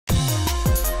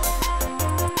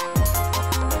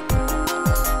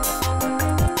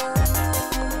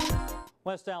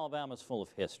West Alabama is full of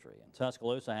history, and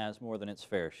Tuscaloosa has more than its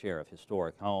fair share of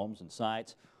historic homes and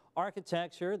sites.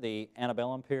 Architecture, the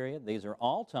antebellum period, these are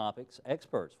all topics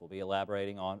experts will be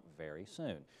elaborating on very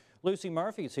soon. Lucy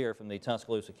Murphy is here from the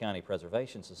Tuscaloosa County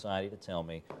Preservation Society to tell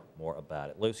me more about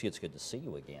it. Lucy, it's good to see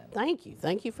you again. Thank you.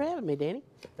 Thank you for having me, Danny.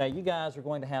 Now, you guys are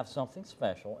going to have something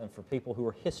special, and for people who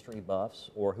are history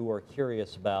buffs or who are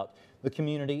curious about the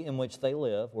community in which they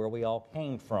live, where we all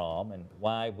came from, and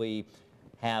why we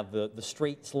have the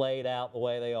streets laid out the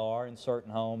way they are in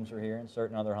certain homes or here and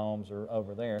certain other homes or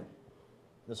over there,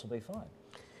 this will be fun.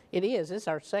 It is. It's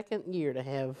our second year to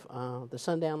have the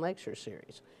Sundown Lecture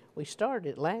Series. We started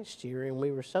it last year and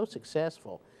we were so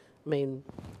successful. I mean,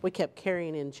 we kept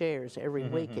carrying in chairs every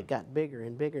week. It got bigger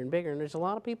and bigger and bigger, and there's a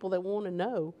lot of people that want to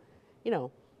know, you know,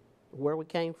 where we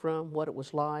came from, what it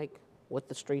was like, what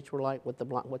the streets were like, what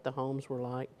the homes were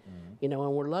like, you know,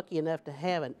 and we're lucky enough to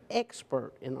have an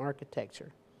expert in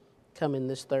architecture come in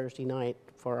this Thursday night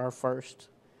for our first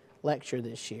lecture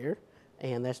this year,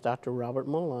 and that's Dr. Robert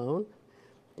Malone,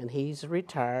 and he's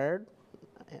retired,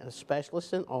 a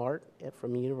specialist in art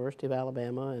from the University of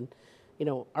Alabama, and you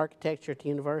know, architecture at the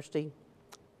university,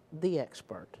 the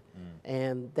expert,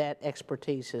 and that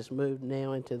expertise has moved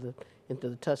now into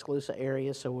the Tuscaloosa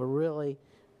area, so we're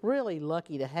really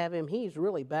lucky to have him. He's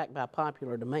really backed by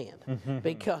popular demand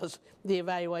because the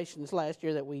evaluations last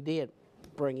year that we did,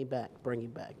 bring him back, bring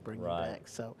him back, bring him back.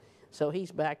 So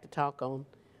he's back to talk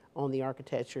on the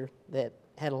architecture that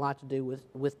had a lot to do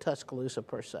with Tuscaloosa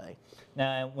per se.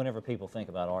 Now, whenever people think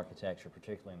about architecture,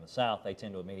 particularly in the South, they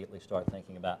tend to immediately start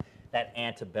thinking about that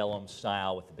antebellum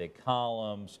style with the big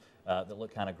columns that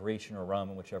look kind of Grecian or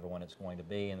Roman, whichever one it's going to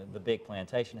be, and the big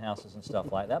plantation houses and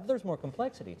stuff like that. But there's more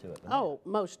complexity to it than that.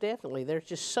 Most definitely. There's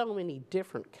just so many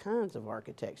different kinds of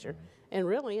architecture. And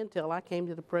really, until I came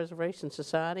to the Preservation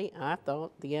Society, I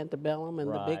thought the antebellum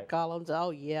and the big columns,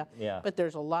 oh yeah. But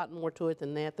there's a lot more to it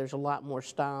than that. There's a lot more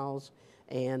styles,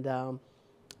 and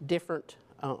different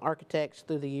architects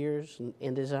through the years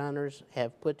and designers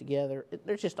have put together,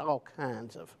 there's just all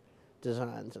kinds of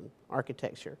designs and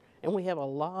architecture, and we have a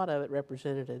lot of it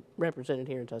represented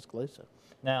here in Tuscaloosa.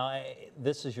 Now,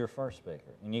 this is your first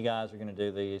speaker, and you guys are going to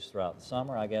do these throughout the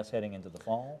summer, I guess, heading into the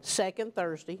fall? Second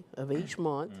Thursday of each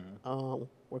month.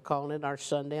 We're calling it our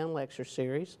Sundown Lecture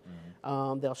Series.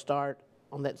 They'll start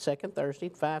on that second Thursday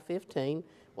at 5:15.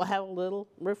 We'll have a little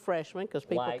refreshment because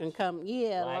people can come.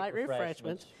 Yeah, light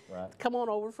refreshments. Come on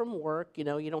over from work. You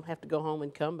know, you don't have to go home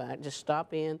and come back. Just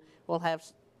stop in. We'll have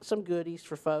some goodies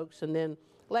for folks, and then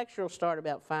lecture will start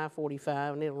about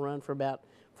 5:45, and it'll run for about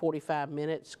 45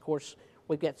 minutes. Of course,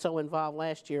 we got so involved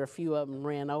last year, a few of them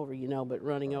ran over, you know, but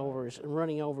running over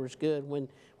is good when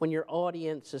your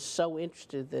audience is so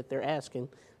interested that they're asking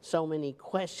so many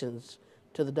questions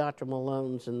to the Dr.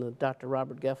 Malones and the Dr.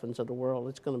 Robert Guffins of the world.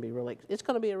 It's going to be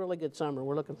a really good summer.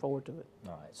 We're looking forward to it.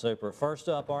 All right, super. First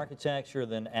up, architecture,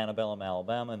 then Antebellum,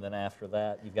 Alabama, and then after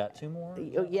that, you've got two more?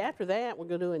 Yeah, after that, we're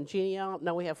going to do in genealogy.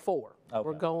 No, we have four. Okay.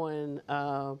 We're going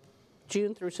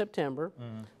June through September.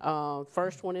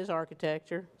 First one is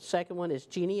architecture. Second one is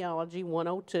genealogy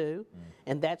 102,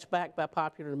 and that's backed by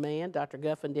popular demand. Dr.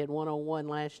 Guffin did 101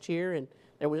 last year, and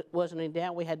there wasn't any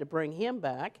doubt we had to bring him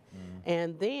back.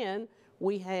 And then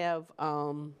we have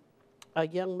a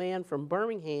young man from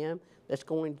Birmingham that's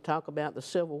going to talk about the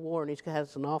Civil War, and he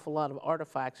has an awful lot of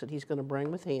artifacts that he's going to bring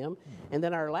with him. And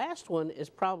then our last one is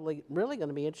probably really going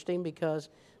to be interesting because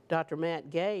Dr. Matt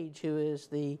Gage, who is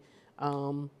the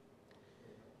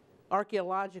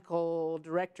archaeological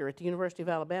director at the University of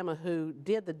Alabama, who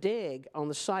did the dig on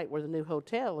the site where the new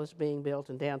hotel is being built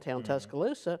in downtown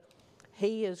Tuscaloosa,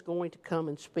 he is going to come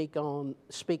and speak on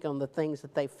the things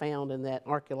that they found in that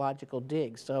archaeological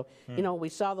dig. So, you know, we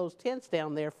saw those tents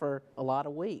down there for a lot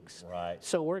of weeks.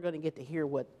 So we're going to get to hear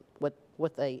what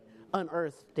they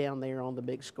unearthed down there on the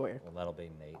big square. Well, that'll be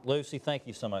neat. Lucy, thank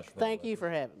you so much for Thank you for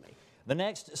having me. The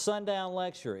next Sundown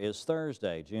Lecture is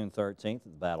Thursday, June 13th at the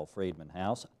Battle Friedman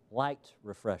House. Light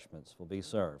refreshments will be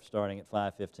served starting at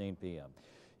 5:15 p.m.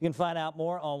 You can find out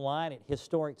more online at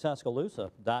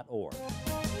historictuscaloosa.org.